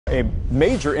A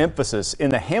major emphasis in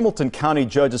the Hamilton County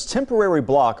judge's temporary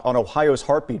block on Ohio's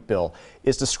heartbeat bill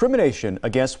is discrimination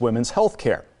against women's health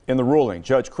care. In the ruling,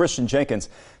 Judge Christian Jenkins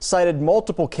cited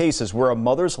multiple cases where a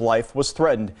mother's life was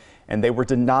threatened and they were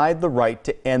denied the right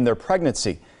to end their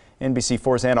pregnancy.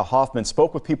 NBC4's Anna Hoffman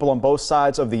spoke with people on both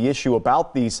sides of the issue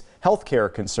about these health care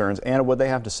concerns. Anna, what they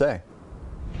have to say?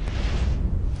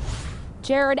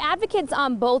 Jared, advocates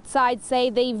on both sides say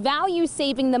they value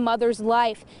saving the mother's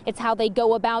life. It's how they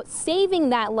go about saving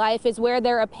that life is where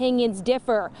their opinions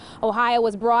differ. Ohio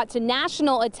was brought to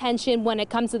national attention when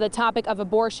it comes to the topic of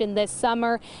abortion this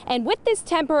summer. And with this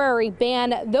temporary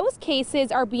ban, those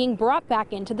cases are being brought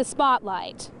back into the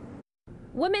spotlight.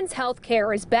 Women's health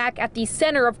care is back at the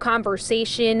center of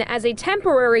conversation as a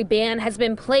temporary ban has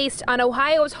been placed on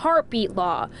Ohio's heartbeat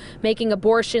law, making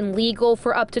abortion legal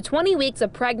for up to 20 weeks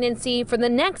of pregnancy for the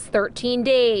next 13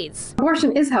 days.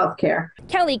 Abortion is health care.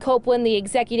 Kelly Copeland, the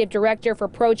executive director for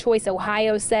Pro-Choice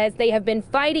Ohio, says they have been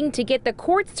fighting to get the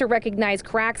courts to recognize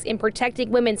cracks in protecting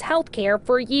women's health care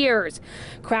for years.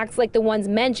 Cracks like the ones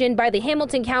mentioned by the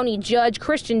Hamilton County Judge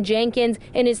Christian Jenkins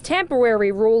in his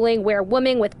temporary ruling where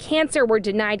women with cancer were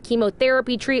denied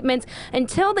chemotherapy treatments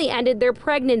until they ended their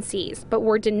pregnancies, but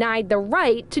were denied the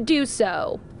right to do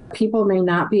so. People may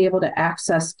not be able to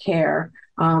access care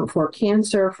for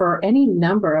cancer, for any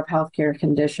number of healthcare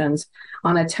conditions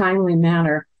on a timely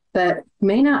manner that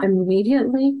may not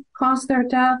immediately cause their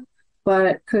death,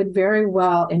 but could very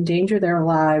well endanger their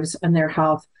lives and their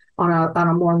health on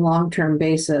a more long-term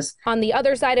basis. On the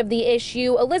other side of the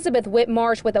issue, Elizabeth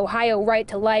Whitmarsh with Ohio Right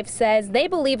to Life says they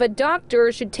believe a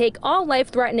doctor should take all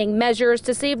life-threatening measures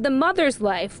to save the mother's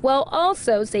life while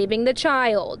also saving the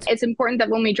child. It's important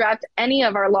that when we draft any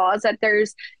of our laws that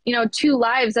there's, two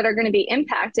lives that are going to be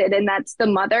impacted, and that's the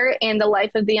mother and the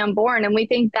life of the unborn. And we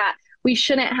think that we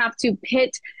shouldn't have to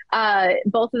pit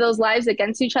both of those lives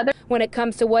against each other. When it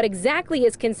comes to what exactly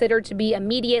is considered to be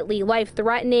immediately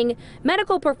life-threatening,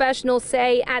 medical professionals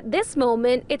say at this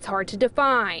moment it's hard to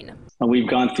define. We've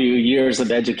gone through years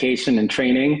of education and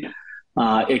training,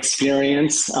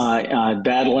 experience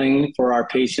battling for our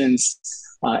patients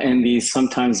in these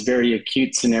sometimes very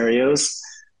acute scenarios.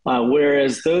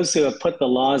 Whereas those who have put the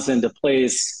laws into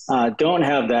place don't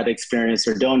have that experience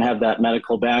or don't have that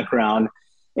medical background.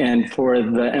 And for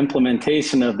the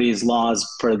implementation of these laws,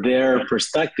 for their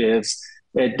perspectives,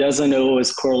 it doesn't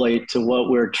always correlate to what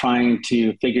we're trying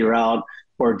to figure out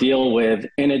or deal with,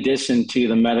 in addition to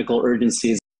the medical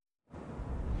urgencies.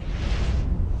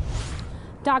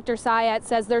 Dr. Syed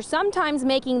says they're sometimes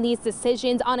making these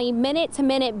decisions on a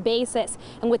minute-to-minute basis.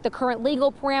 And with the current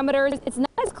legal parameters, it's not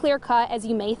as clear-cut as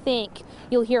you may think.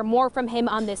 You'll hear more from him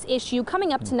on this issue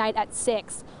coming up tonight at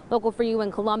 6. Local for you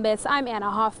in Columbus, I'm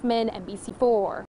Anna Hoffman, NBC4.